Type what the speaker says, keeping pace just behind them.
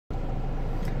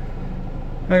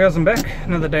Hi guys, I'm back.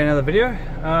 Another day, another video.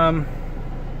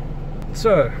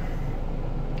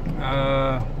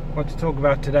 What to talk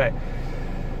about today?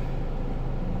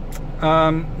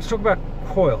 Let's talk about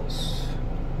coils.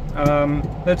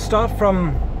 Let's start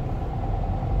from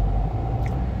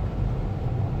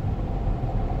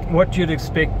what you'd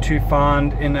expect to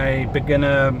find in a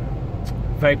beginner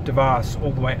vape device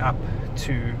all the way up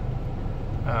to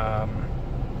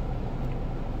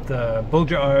the build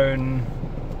your own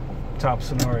type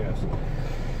scenarios.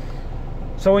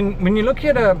 So when you look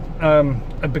at a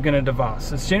beginner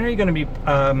device, it's generally going to be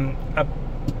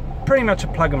pretty much a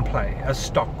plug and play, a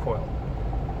stock coil.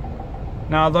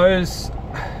 Now those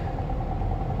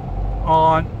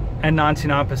are at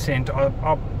 99%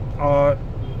 are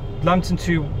lumped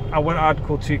into what I'd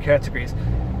call two categories.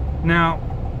 Now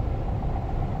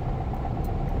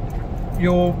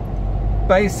your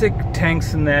basic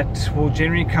tanks in that will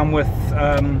generally come with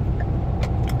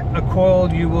a coil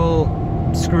you will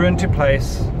screw into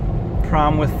place,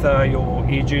 prime with your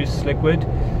e-juice liquid,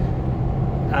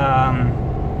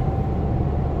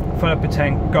 fill up a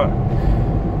tank, go.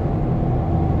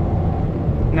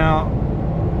 Now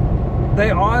they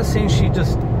are essentially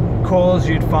just coils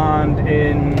you'd find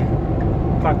in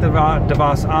like the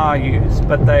device I use,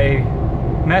 but they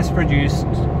mass produced,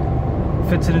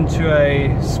 fitted into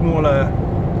a smaller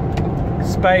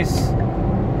space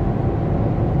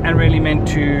and really meant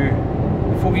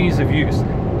for ease of use.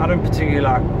 I don't particularly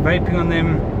like vaping on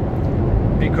them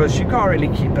because you can't really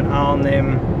keep an eye on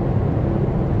them,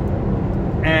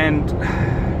 and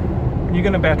you're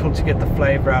going to battle to get the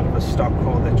flavor out of a stock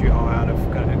coil that you are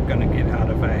going to get out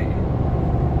of a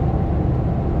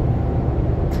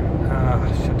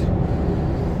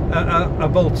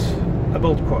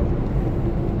bolt coil.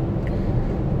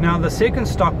 Now the second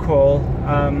stock coil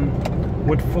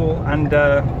would fall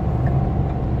under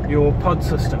your pod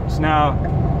systems. Now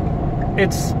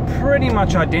it's pretty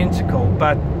much identical,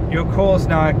 but your coil is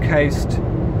now encased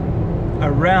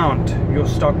around your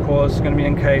stock coil is going to be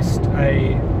encased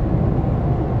a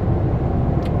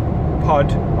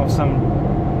pod of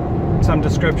some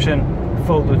description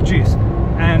filled with juice,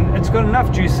 and it's got enough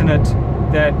juice in it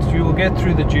that you will get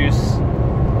through the juice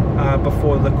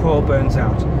before the coil burns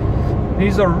out.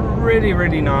 These are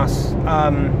really nice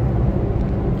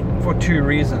for two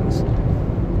reasons.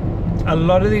 A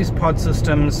lot of these pod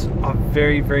systems are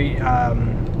very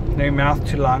mouth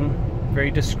to lung, very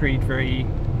discreet,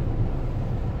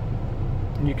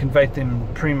 you can vape them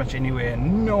pretty much anywhere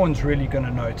and no one's really going to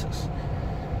notice.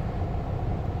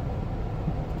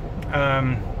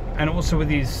 And also with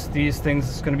these things,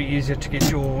 it's going to be easier to get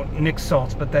your nick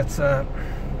salts, but that's a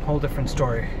whole different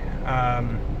story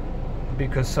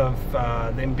because of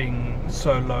them being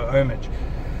so low ohmage.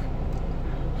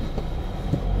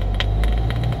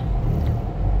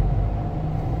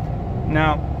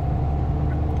 Now,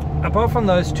 apart from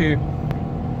those two,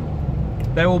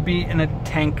 they will be in a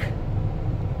tank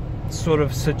sort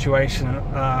of situation.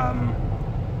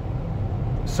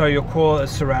 So your coil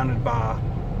is surrounded by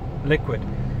liquid.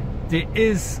 There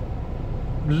is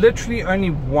literally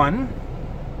only one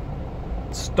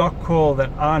stock coil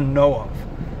that I know of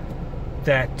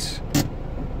that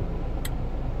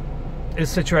is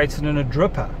situated in a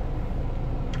dripper.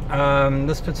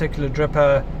 This particular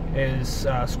dripper is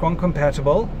squonk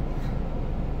compatible,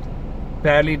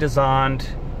 badly designed,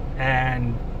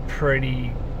 and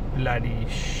pretty bloody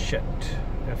shit,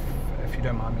 if you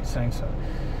don't mind me saying so.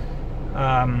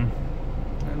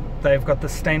 They've got the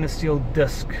stainless steel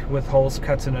disc with holes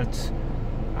cut in it,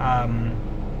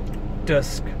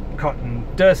 cotton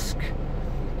disc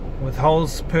with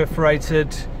holes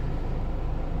perforated,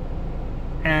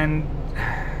 and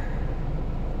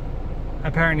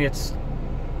apparently it's,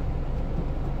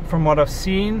 from what I've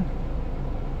seen,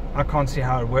 I can't see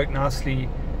how it worked nicely,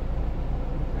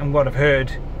 and what I've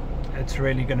heard, it's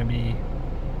really going to be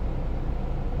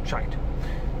shite.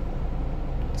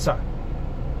 So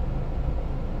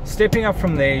stepping up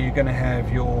from there, you're going to have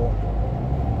you'll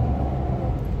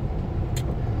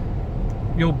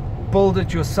build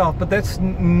it yourself, but that's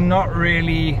not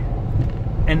really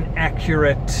an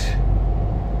accurate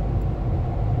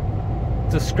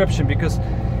description because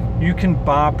you can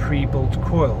buy pre-built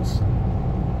coils.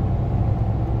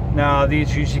 Now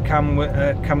these usually come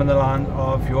in the line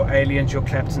of your Aliens, your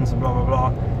Claptons, and blah blah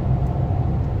blah.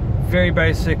 Very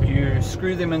basic. You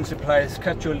screw them into place,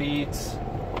 cut your leads,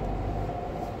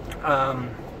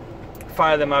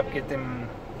 fire them up, get them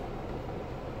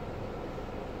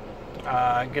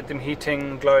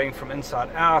heating, glowing from inside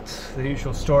out, the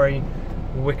usual story,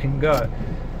 wick and go.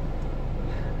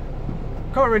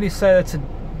 Can't really say that's a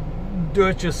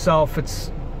do-it-yourself.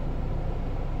 It's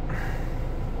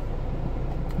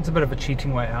It's a bit of a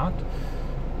cheating way out,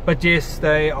 but yes,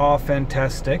 they are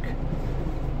fantastic.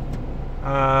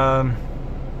 Not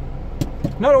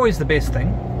always the best thing.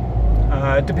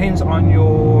 It depends on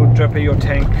your dripper, your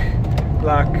tank.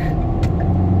 Like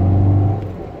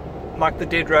the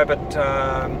Dead Rabbit,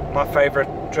 my favorite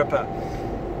dripper,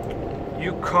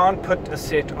 you can't put a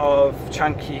set of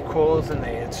chunky coils in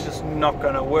there. It's just not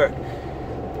going to work.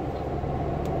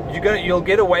 You'll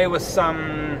get away with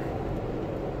some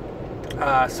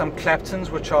Claptons,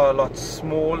 which are a lot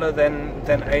smaller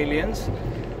than Aliens,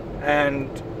 and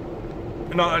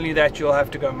not only that, you'll have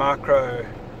to go micro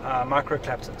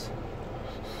Claptons.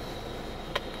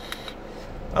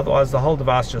 Otherwise, the whole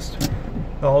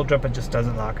dripper just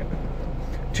doesn't like it.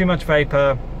 Too much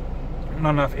vapor,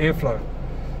 not enough airflow.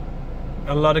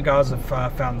 A lot of guys have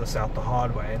found this out the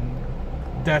hard way, and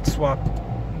that's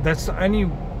the only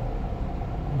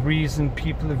reason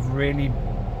people have really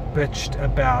bitched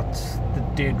about the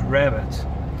Dead Rabbit.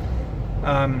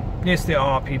 Yes, there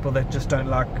are people that just don't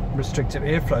like restrictive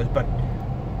airflows, but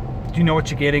do you know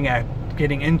what you're getting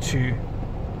into?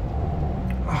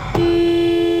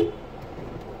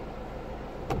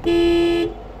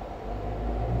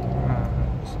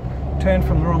 Turn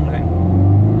from the wrong lane.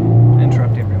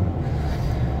 Interrupt everyone.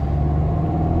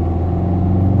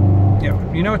 Yeah,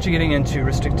 you know what you're getting into,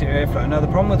 restrictive airflow. Now the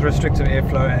problem with restrictive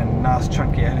airflow and nice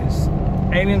chunky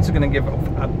aliens are going to give off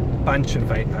a bunch of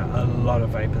vapor, a lot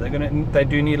of vapor. They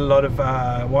do need a lot of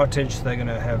wattage. So they're going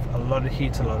to have a lot of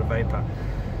heat, a lot of vapor.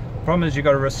 Problem is, you've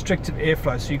got a restrictive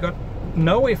airflow, so you've got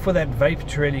nowhere for that vape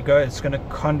to really go. It's going to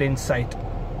condensate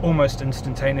almost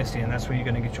instantaneously, and that's where you're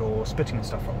going to get your spitting and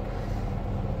stuff from.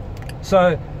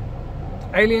 So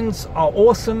aliens are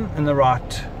awesome in the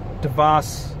right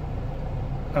device,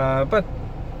 but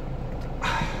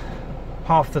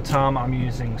half the time I'm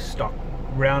using stock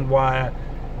round wire,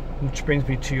 which brings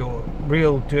me to your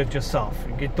real do-it-yourself.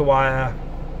 You get the wire,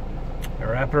 you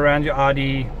wrap it around your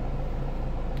RD,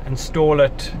 install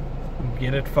it,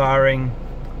 get it firing,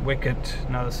 wick it.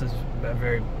 Now this is a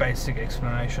very basic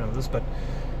explanation of this, but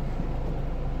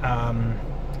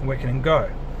wick it and go.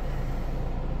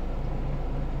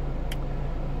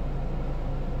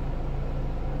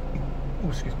 Oh,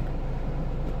 excuse me.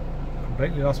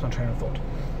 Completely lost my train of thought.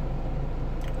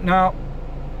 Now,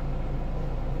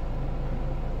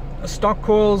 stock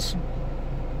coils,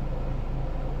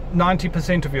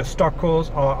 90% of your stock coils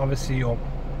are obviously your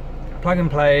plug and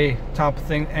play type of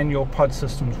thing, and your pod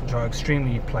systems, which are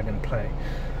extremely plug and play.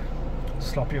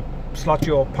 Slot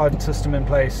your pod system in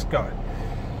place, go.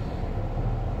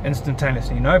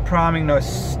 Instantaneously, no priming, no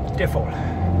stiffle.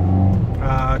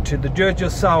 To the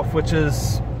do-it-yourself, which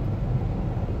is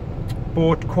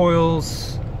bought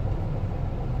coils,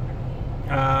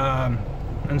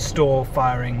 install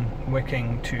firing,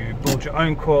 wicking, to build your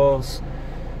own coils,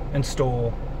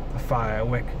 install a fire,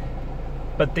 wick.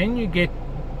 But then you get,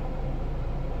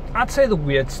 I'd say, the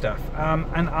weird stuff,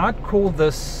 and I'd call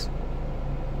this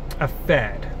a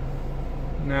fad.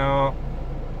 Now,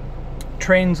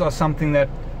 trends are something that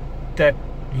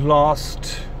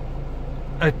last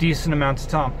a decent amount of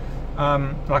time,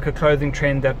 like a clothing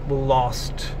trend that will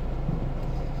last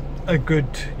a good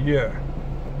year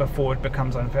before it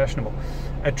becomes unfashionable.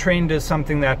 A trend is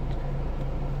something that,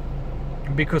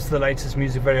 because of the latest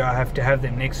music video, I have to have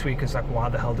them next week. It's like, why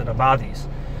the hell did I buy these?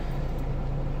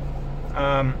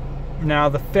 Now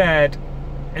the fad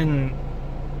in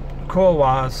coil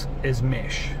wise is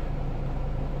mesh.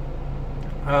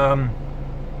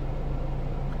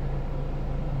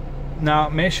 Now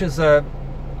mesh is a,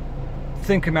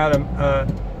 think about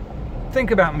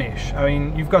mesh. I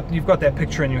mean, you've got that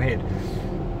picture in your head.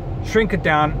 Shrink it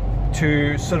down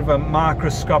to sort of a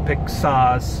microscopic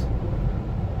size.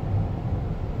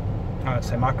 I would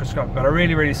say microscopic, but a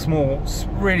really, really small,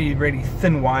 really, really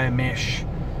thin wire mesh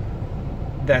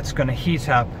that's going to heat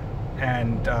up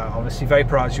and obviously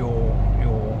vaporize your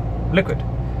liquid,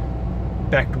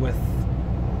 backed with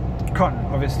cotton.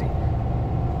 Obviously,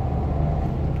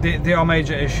 there are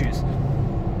major issues.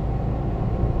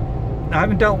 I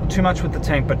haven't dealt too much with the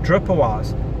tank, but dripper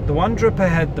wise, the one dripper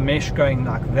had the mesh going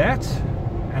like that,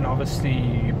 and obviously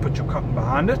you put your cotton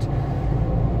behind it,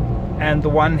 and the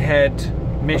one had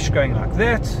mesh going like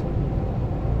that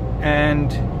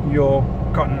and your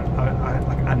cotton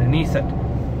like underneath it.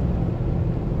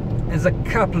 There's a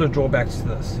couple of drawbacks to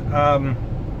this.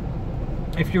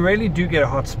 If you really do get a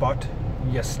hot spot,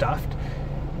 you're stuffed.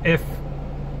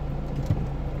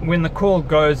 When the coil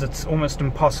goes, it's almost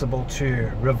impossible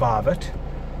to revive it,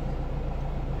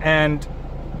 and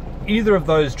either of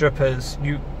those drippers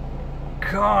you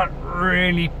can't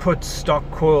really put stock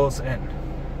coils in.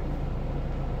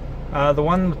 The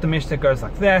one with the mesh that goes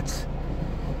like that,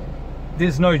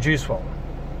 there's no juice well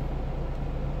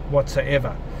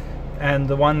whatsoever. And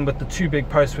the one with the two big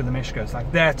posts where the mesh goes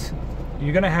like that,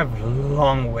 you're going to have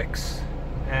long wicks,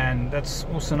 and that's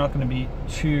also not going to be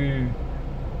too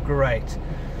great.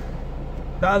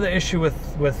 The other issue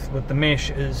with the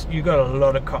mesh is you got a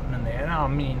lot of cotton in there, and I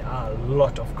mean a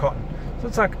lot of cotton. So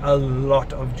it's like a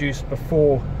lot of juice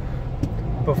before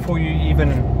you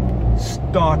even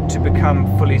start to become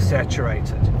fully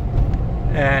saturated.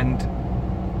 And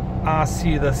I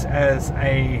see this as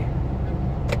a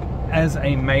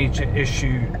major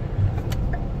issue,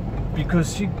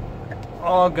 because you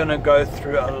are going to go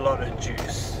through a lot of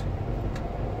juice.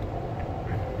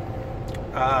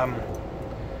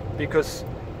 Because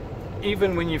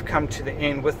even when you've come to the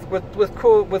end with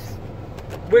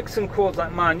wicks and cords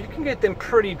like mine, you can get them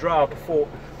pretty dry before,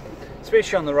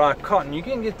 especially on the right cotton, you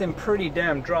can get them pretty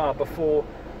damn dry before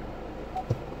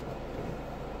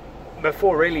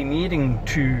really needing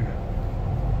to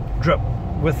drip.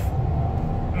 With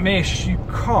mesh, you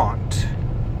can't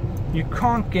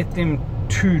get them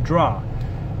too dry.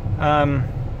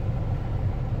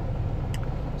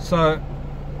 So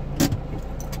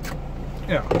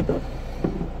yeah,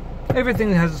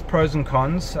 everything has its pros and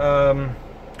cons.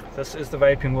 This is the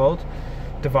vaping world,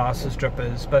 devices,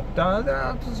 drippers, but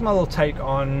this is my little take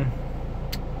on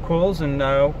coils, and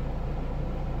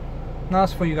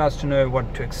nice for you guys to know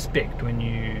what to expect when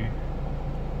you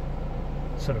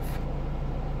sort of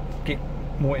get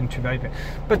more into vaping.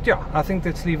 But yeah, I think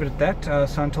let's leave it at that.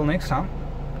 So until next time,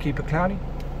 keep it cloudy.